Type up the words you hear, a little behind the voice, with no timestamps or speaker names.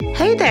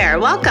Hey there,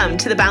 welcome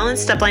to the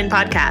Balanced Upline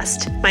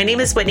Podcast. My name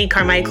is Whitney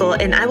Carmichael,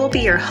 and I will be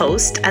your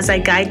host as I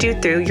guide you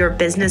through your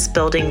business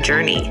building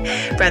journey.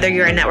 Whether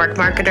you're a network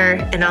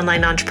marketer, an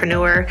online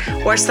entrepreneur,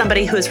 or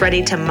somebody who is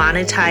ready to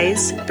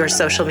monetize your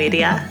social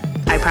media,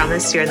 I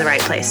promise you're in the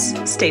right place.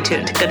 Stay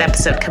tuned. Good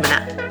episode coming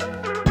up.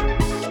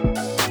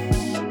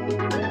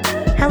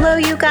 Hello,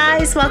 you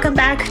guys. Welcome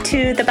back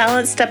to the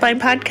Balanced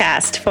Upline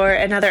Podcast for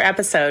another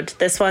episode.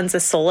 This one's a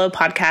solo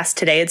podcast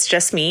today. It's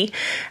just me.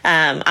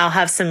 I'll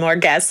have some more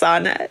guests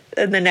on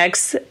in the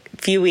next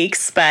few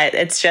weeks, but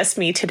it's just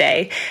me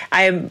today.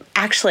 I'm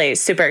actually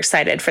super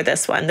excited for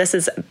this one. This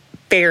is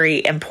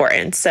very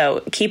important.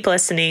 So keep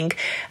listening,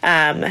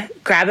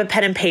 grab a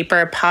pen and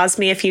paper, pause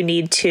me if you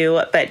need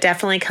to, but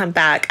definitely come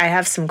back. I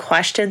have some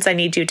questions I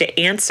need you to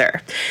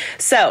answer.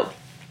 So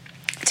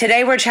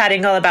today we're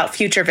chatting all about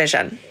future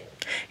vision.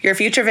 Your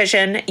future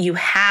vision, you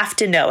have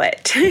to know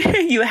it.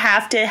 You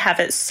have to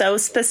have it so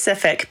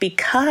specific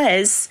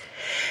because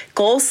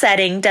goal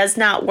setting does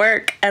not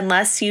work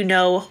unless you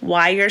know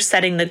why you're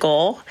setting the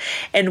goal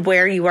and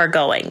where you are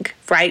going,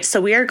 right?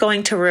 So we are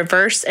going to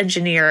reverse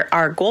engineer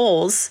our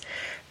goals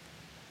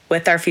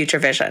with our future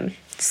vision.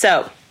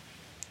 So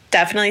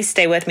definitely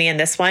stay with me in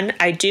this one.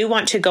 I do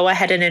want to go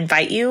ahead and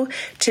invite you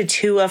to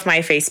 2 of my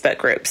Facebook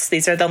groups.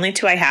 These are the only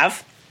 2 I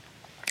have.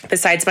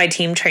 Besides my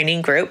team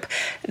training group,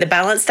 the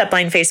Balanced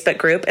Upline Facebook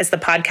group is the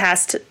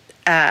podcast.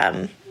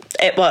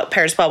 It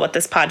pairs well with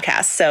this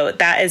podcast. So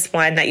that is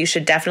one that you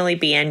should definitely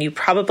be in. You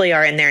probably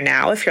are in there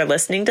now if you're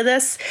listening to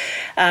this.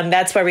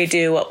 That's where we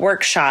do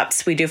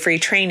workshops. We do free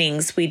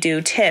trainings. We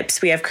do tips.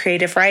 We have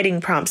creative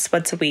writing prompts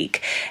once a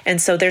week.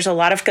 And so there's a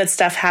lot of good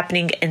stuff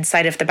happening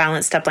inside of the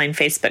Balanced Upline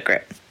Facebook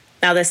group.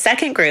 Now, the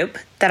second group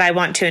that I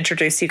want to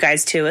introduce you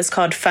guys to is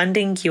called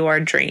Funding Your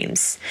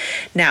Dreams.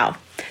 Now,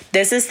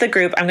 this is the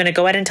group, I'm going to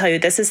go ahead and tell you,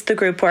 this is the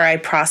group where I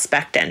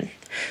prospect in.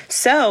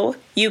 So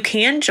you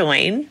can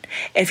join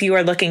if you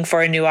are looking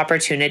for a new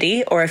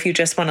opportunity or if you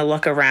just want to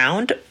look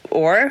around,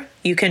 or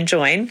you can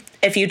join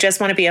if you just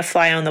want to be a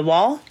fly on the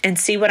wall and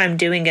see what I'm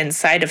doing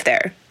inside of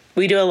there.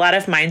 We do a lot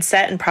of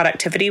mindset and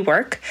productivity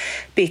work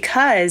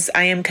because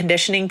I am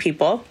conditioning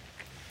people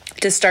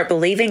to start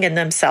believing in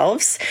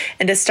themselves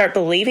and to start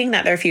believing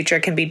that their future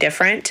can be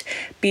different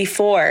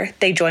before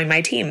they join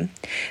my team.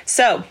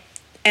 So,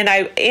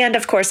 and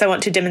of course, I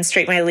want to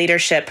demonstrate my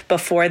leadership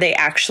before they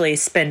actually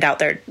spend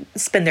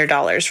their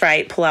dollars,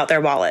 right? Pull out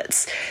their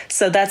wallets.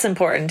 So that's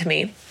important to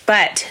me.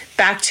 But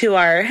back to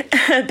our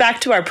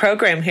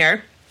program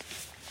here.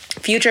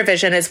 Future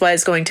vision is what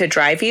is going to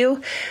drive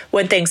you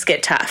when things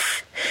get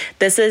tough.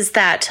 This is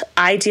that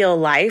ideal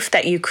life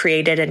that you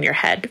created in your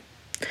head.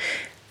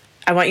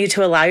 I want you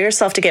to allow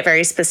yourself to get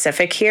very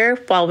specific here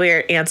while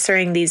we're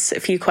answering these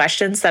few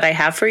questions that I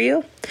have for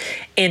you.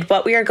 And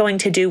what we are going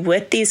to do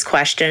with these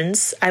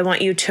questions, I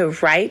want you to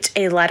write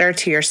a letter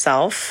to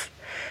yourself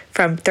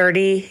from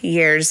 30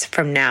 years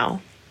from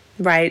now,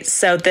 right?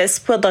 So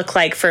this would look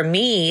like, for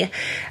me,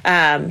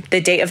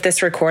 the date of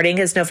this recording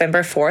is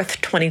November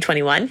 4th,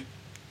 2021.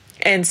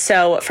 And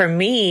so for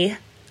me,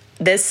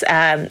 this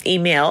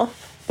email,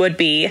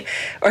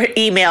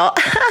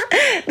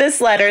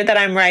 this letter that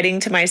I'm writing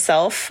to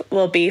myself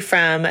will be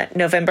from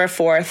November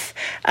 4th,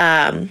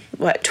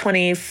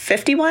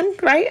 2051,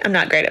 right? I'm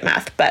not great at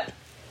math, but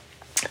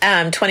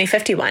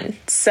 2051.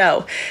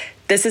 So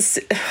this is,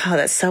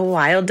 that's so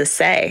wild to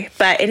say.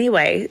 But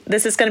anyway,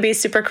 this is going to be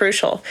super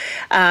crucial.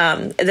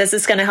 This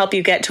is going to help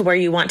you get to where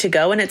you want to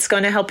go, and it's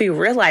going to help you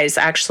realize,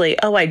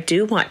 actually, I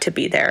do want to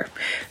be there.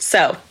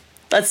 So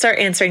let's start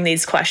answering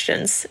these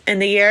questions. In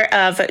the year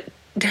of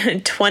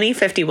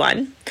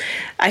 2051.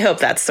 I hope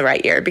that's the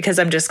right year because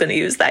I'm just going to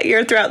use that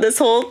year throughout this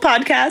whole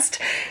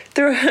podcast.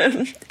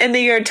 In the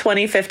year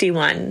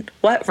 2051,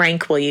 what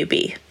rank will you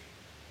be?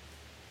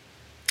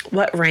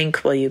 What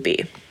rank will you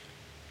be?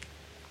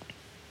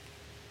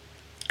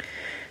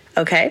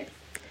 Okay.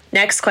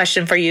 Next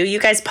question for you. You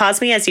guys pause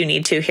me as you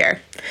need to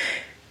here.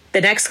 The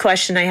next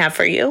question I have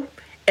for you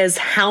is,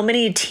 how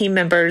many team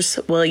members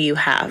will you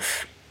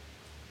have?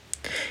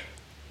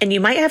 And you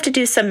might have to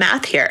do some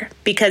math here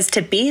because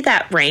to be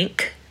that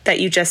rank that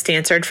you just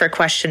answered for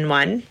question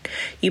 1,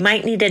 you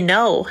might need to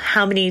know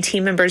how many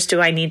team members do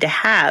I need to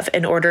have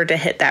in order to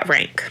hit that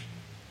rank.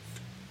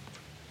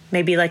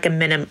 Maybe like a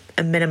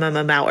minimum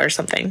amount or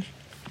something.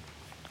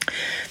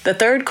 The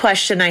third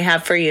question I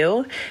have for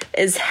you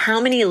is,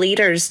 how many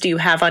leaders do you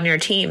have on your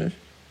team?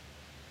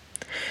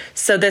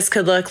 So this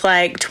could look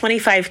like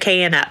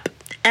 25K and up,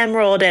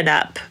 Emerald and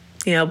up,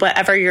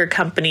 whatever your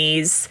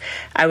company's,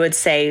 I would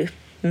say,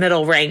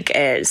 middle rank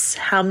is.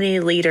 How many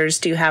leaders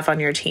do you have on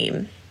your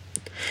team?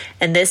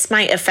 And this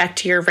might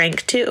affect your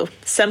rank too.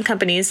 Some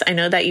companies, I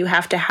know that you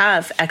have to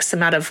have X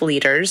amount of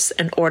leaders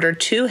in order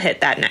to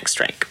hit that next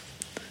rank.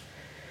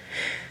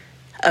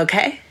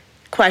 Okay.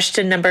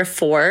 Question number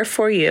 4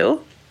 for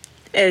you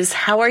is,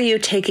 how are you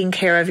taking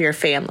care of your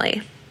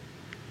family?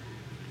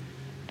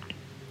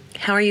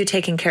 How are you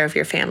taking care of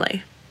your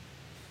family?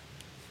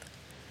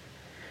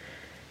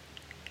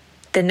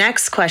 The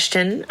next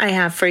question I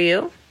have for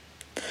you: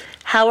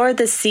 how are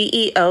the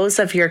CEOs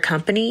of your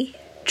company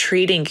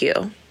treating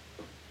you?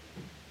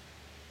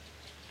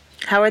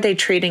 How are they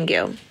treating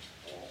you?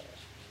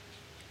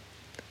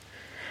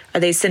 Are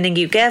they sending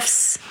you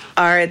gifts?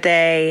 Are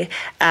they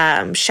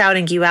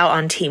shouting you out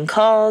on team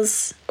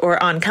calls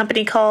or on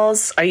company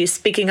calls? Are you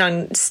speaking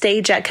on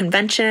stage at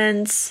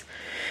conventions?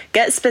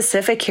 Get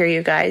specific here,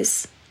 you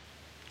guys.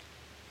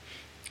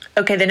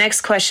 Okay, the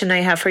next question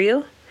I have for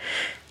you.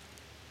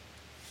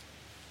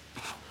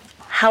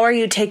 How are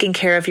you taking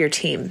care of your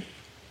team?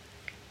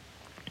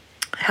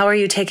 How are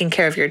you taking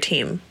care of your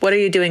team? What are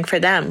you doing for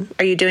them?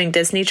 Are you doing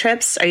Disney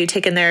trips? Are you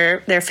taking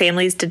their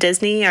families to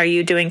Disney? Are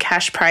you doing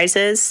cash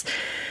prizes?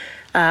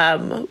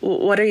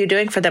 What are you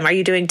doing for them? Are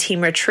you doing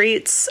team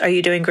retreats? Are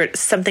you doing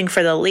something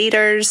for the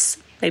leaders?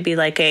 Maybe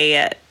like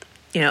a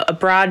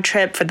broad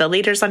trip for the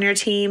leaders on your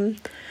team.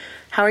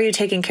 How are you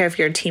taking care of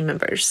your team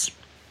members?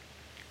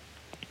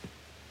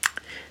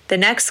 The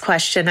next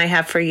question I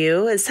have for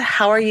you is,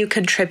 how are you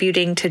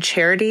contributing to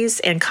charities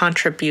and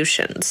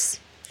contributions?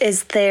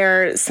 Is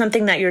there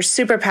something that you're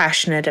super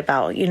passionate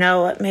about?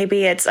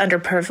 Maybe it's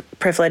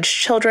underprivileged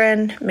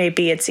children,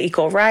 maybe it's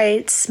equal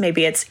rights,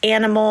 maybe it's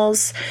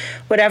animals.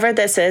 Whatever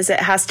this is, it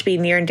has to be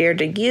near and dear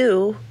to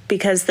you,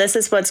 because this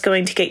is what's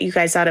going to get you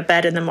guys out of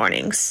bed in the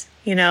mornings.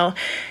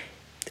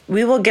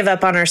 We will give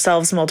up on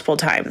ourselves multiple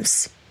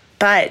times.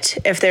 But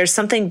if there's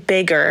something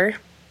bigger,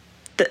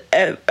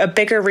 a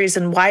bigger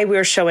reason why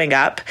we're showing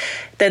up,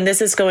 then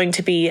this is going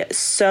to be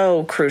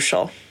so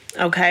crucial.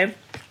 Okay?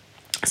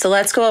 So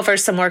let's go over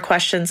some more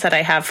questions that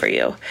I have for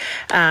you,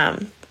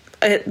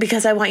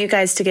 because I want you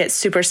guys to get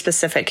super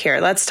specific here.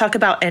 Let's talk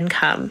about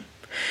income,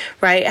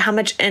 right? How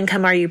much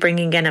income are you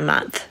bringing in a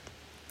month?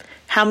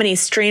 How many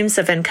streams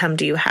of income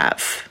do you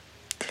have?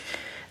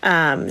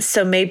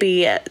 So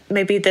maybe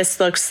this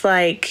looks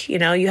like,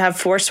 you have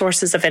 4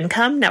 sources of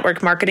income.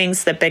 Network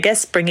marketing's the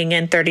biggest, bringing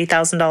in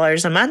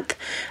 $30,000 a month.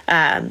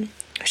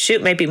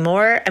 Maybe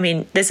more.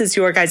 This is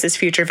your guys'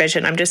 future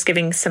vision. I'm just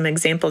giving some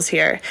examples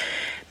here.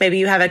 Maybe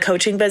you have a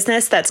coaching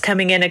business that's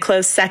coming in a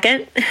close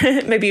second.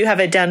 Maybe you have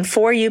a done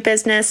for you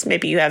business.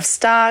 Maybe you have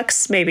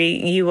stocks. Maybe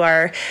you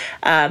are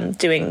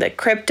doing the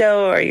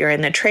crypto, or you're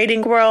in the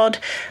trading world.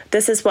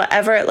 This is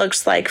whatever it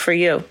looks like for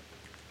you.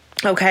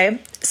 Okay.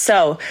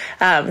 So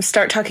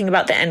start talking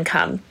about the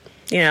income.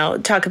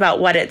 Talk about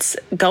what it's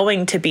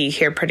going to be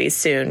here pretty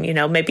soon.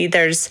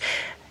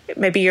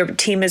 Maybe your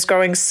team is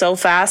growing so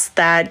fast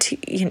that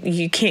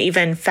you can't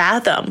even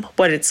fathom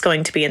what it's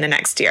going to be in the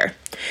next year.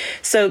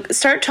 So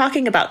start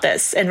talking about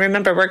this. And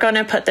remember, we're going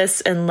to put this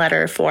in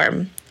letter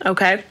form.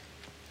 Okay.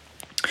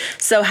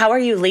 So how are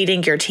you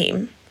leading your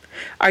team?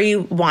 Are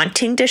you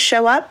wanting to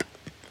show up?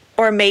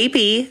 Or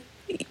maybe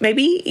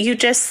you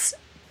just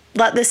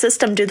let the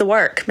system do the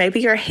work. Maybe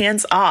you're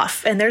hands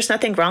off, and there's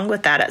nothing wrong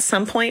with that. At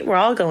some point, we're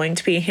all going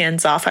to be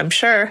hands off, I'm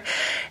sure,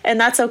 and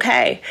that's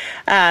okay.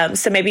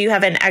 So maybe you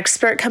have an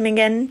expert coming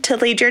in to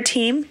lead your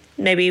team.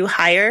 Maybe you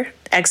hire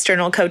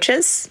external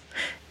coaches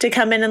to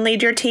come in and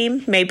lead your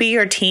team. Maybe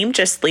your team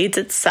just leads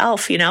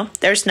itself.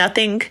 There's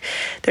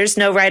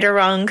no right or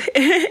wrong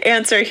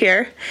answer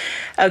here.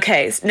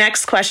 Okay,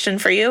 next question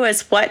for you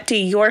is, what do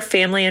your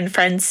family and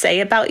friends say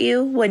about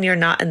you when you're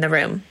not in the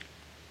room?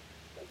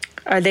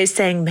 Are they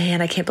saying, man,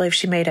 I can't believe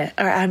she made it?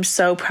 Or I'm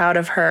so proud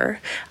of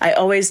her. I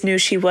always knew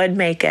she would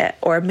make it.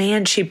 Or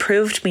man, she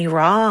proved me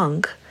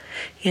wrong.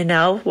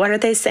 What are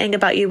they saying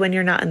about you when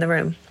you're not in the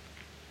room?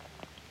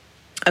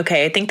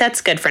 Okay, I think that's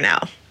good for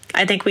now.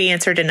 I think we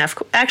answered enough.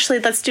 Actually,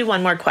 let's do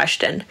one more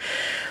question.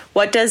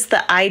 What does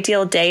the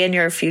ideal day in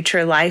your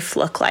future life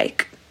look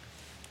like?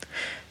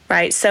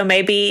 Right, so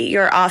maybe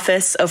your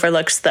office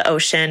overlooks the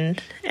ocean,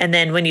 and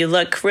then when you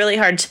look really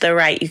hard to the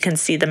right, you can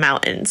see the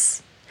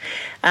mountains.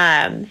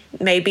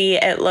 Maybe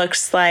it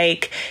looks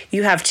like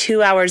you have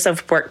 2 hours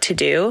of work to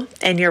do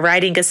and you're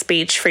writing a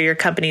speech for your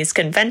company's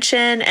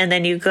convention, and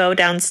then you go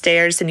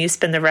downstairs and you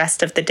spend the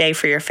rest of the day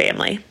for your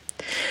family.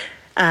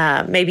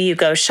 Maybe you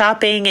go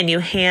shopping and you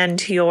hand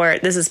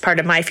this is part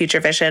of my future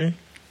vision.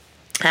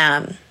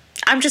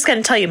 I'm just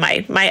going to tell you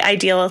my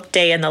ideal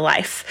day in the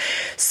life.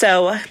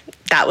 So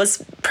that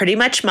was pretty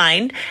much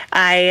mine.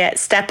 I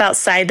step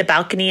outside the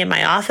balcony in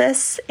my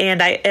office,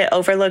 and it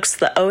overlooks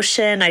the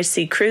ocean. I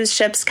see cruise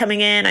ships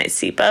coming in. I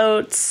see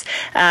boats.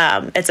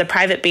 It's a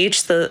private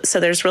beach, so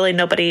there's really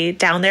nobody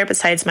down there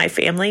besides my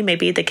family,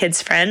 maybe the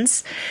kids'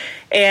 friends.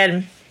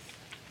 And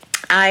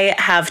I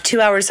have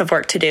 2 hours of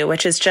work to do,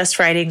 which is just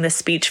writing the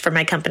speech for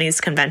my company's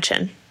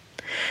convention.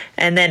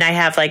 And then I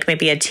have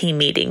maybe a team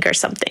meeting or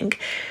something.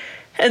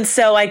 And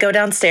so I go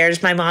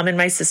downstairs. My mom and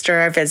my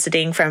sister are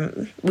visiting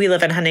we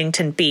live in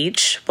Huntington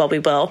Beach. Well, we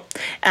will.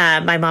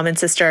 My mom and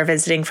sister are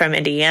visiting from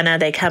Indiana.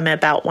 They come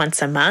about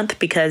once a month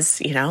because,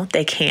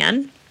 they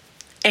can.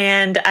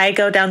 And I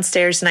go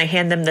downstairs and I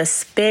hand them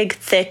this big,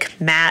 thick,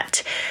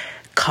 matte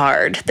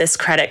card, this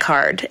credit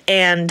card.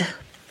 And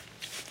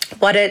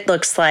what it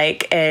looks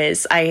like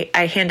is I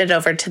hand it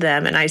over to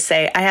them and I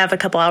say, I have a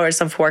couple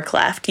hours of work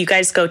left. You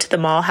guys go to the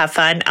mall, have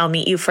fun. I'll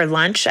meet you for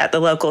lunch at the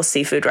local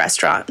seafood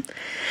restaurant.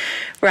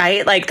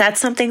 Right? Like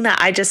that's something that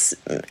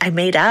I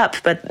made up,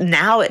 but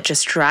now it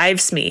just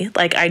drives me.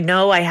 Like I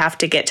know I have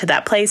to get to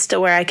that place to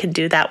where I can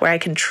do that, where I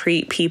can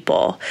treat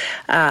people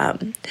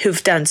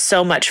who've done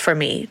so much for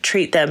me,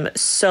 treat them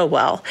so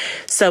well.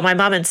 So my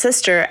mom and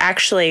sister,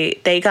 actually,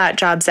 they got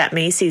jobs at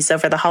Macy's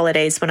over the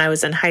holidays when I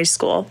was in high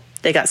school.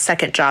 They got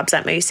second jobs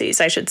at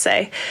Macy's, I should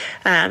say,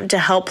 to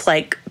help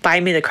like buy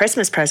me the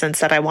Christmas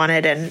presents that I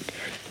wanted. And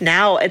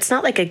now it's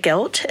not like a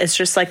guilt. It's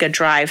just like a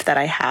drive that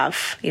I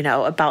have,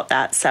 about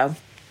that. So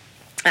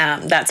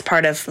that's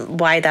part of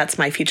why that's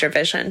my future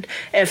vision,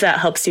 if that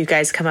helps you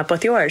guys come up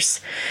with yours.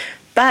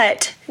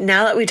 But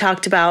now that we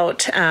talked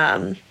about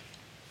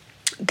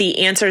the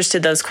answers to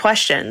those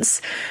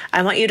questions,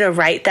 I want you to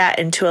write that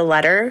into a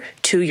letter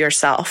to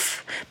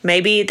yourself.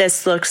 Maybe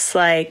this looks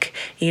like,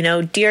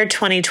 Dear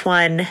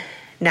 2021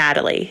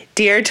 Natalie,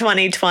 Dear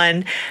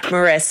 2021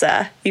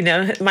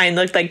 Marissa, mine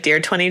looked like Dear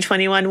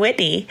 2021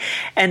 Whitney.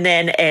 And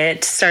then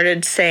it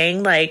started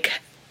saying like,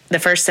 the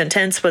first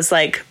sentence was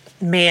like,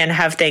 man,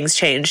 have things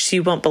changed?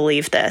 You won't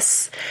believe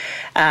this.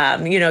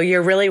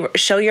 You're really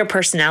show your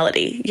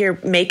personality.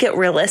 Make it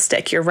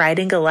realistic. You're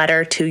writing a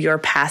letter to your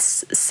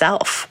past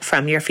self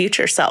from your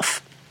future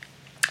self.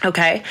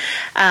 Okay.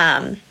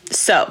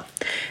 So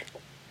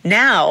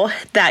now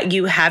that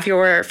you have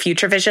your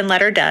future vision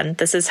letter done,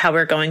 this is how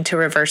we're going to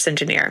reverse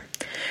engineer.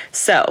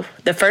 So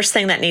the first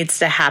thing that needs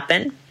to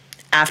happen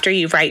after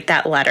you write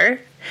that letter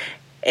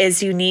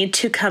is you need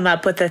to come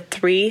up with a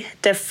 3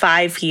 to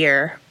 5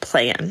 year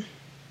plan.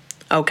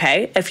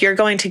 Okay, if you're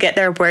going to get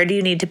there, where do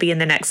you need to be in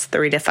the next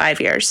 3 to 5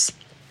 years?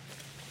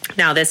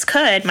 Now,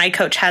 my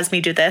coach has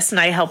me do this, and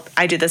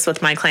I do this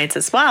with my clients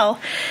as well,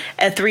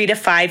 a 3 to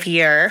 5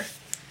 year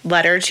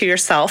letter to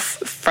yourself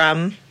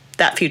from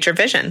that future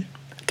vision,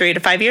 3 to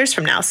 5 years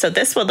from now. So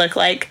this would look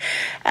like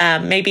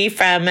maybe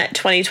from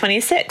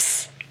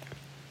 2026.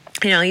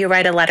 You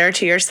write a letter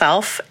to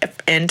yourself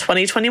in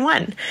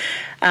 2021.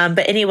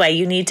 But anyway,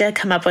 you need to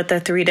come up with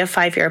a 3 to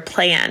 5 year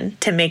plan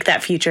to make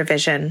that future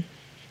vision,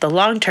 the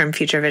long-term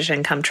future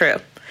vision, come true.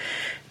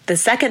 The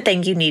second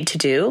thing you need to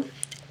do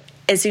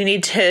is you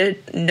need to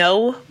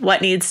know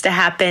what needs to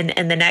happen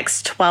in the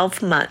next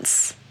 12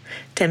 months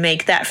to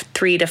make that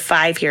 3 to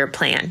 5 year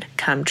plan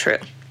come true.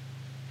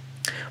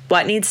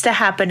 What needs to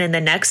happen in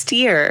the next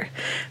year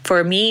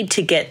for me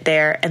to get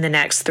there in the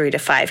next 3 to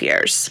 5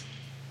 years?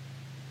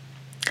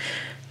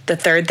 The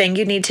third thing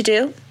you need to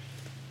do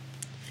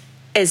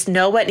is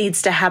know what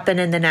needs to happen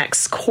in the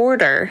next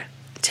quarter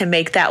to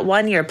make that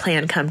 1 year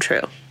plan come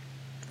true.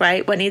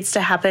 Right? What needs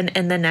to happen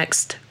in the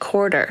next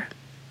quarter?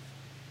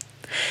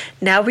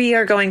 Now we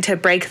are going to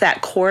break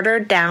that quarter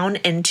down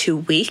into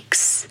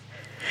weeks,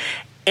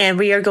 and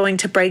we are going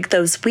to break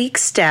those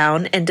weeks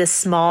down into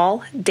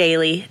small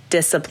daily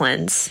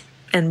disciplines,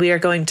 and we are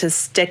going to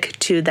stick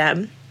to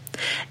them.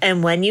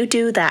 And when you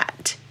do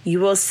that,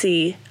 you will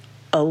see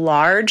a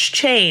large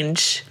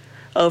change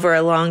over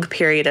a long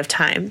period of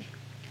time.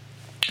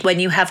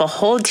 When you have a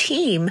whole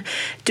team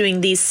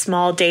doing these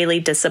small daily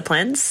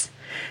disciplines,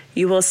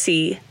 you will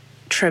see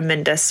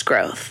tremendous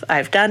growth.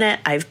 I've done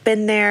it. I've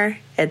been there.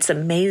 It's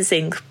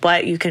amazing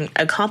what you can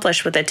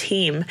accomplish with a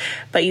team,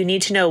 but you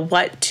need to know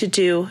what to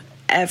do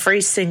every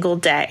single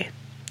day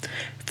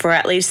for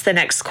at least the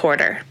next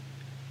quarter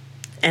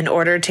in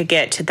order to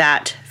get to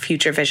that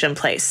future vision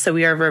place. So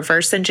we are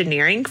reverse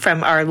engineering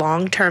from our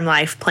long-term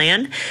life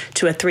plan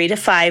to a 3 to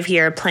 5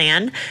 year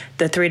plan.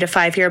 The 3 to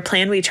 5 year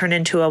plan we turn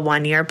into a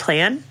 1 year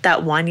plan.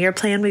 That 1 year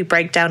plan we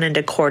break down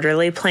into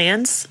quarterly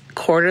plans.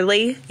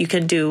 Quarterly, you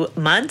can do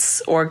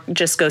months or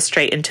just go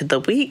straight into the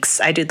weeks.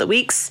 I do the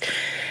weeks.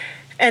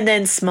 And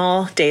then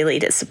small daily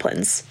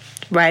disciplines,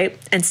 right?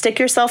 And stick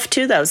yourself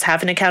to those.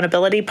 Have an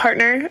accountability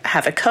partner,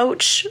 have a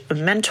coach, a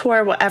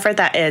mentor, whatever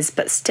that is,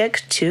 but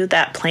stick to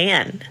that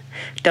plan.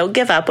 Don't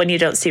give up when you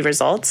don't see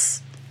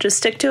results. Just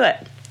stick to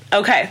it.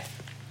 Okay.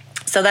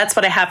 So that's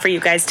what I have for you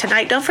guys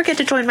tonight. Don't forget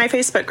to join my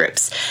Facebook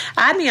groups.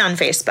 Add me on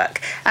Facebook.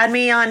 Add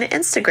me on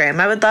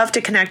Instagram. I would love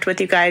to connect with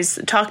you guys,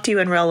 talk to you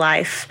in real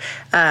life.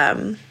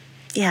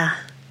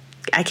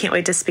 I can't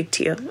wait to speak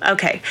to you.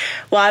 Okay.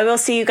 Well, I will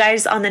see you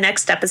guys on the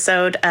next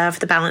episode of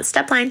The Balanced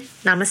Upline.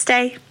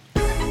 Namaste.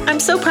 I'm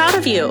so proud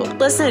of you.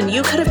 Listen,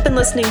 you could have been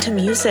listening to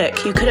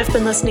music. You could have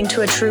been listening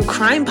to a true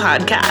crime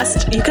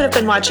podcast. You could have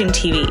been watching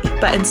TV,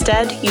 but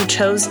instead you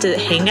chose to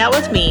hang out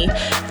with me,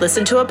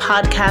 listen to a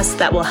podcast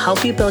that will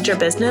help you build your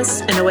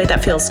business in a way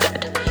that feels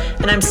good.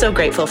 And I'm so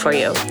grateful for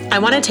you. I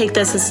want to take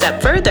this a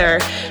step further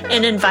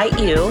and invite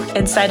you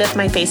inside of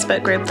my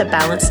Facebook group, The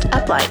Balanced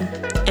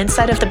Upline.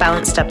 Inside of The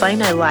Balanced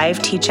Upline, I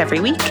live teach every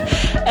week.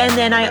 And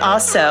then I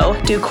also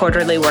do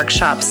quarterly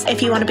workshops.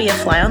 If you want to be a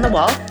fly on the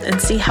wall and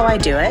see how I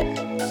do it,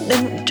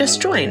 then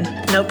just join.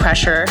 No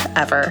pressure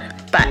ever.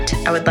 But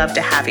I would love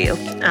to have you.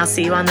 I'll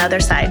see you on the other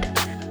side.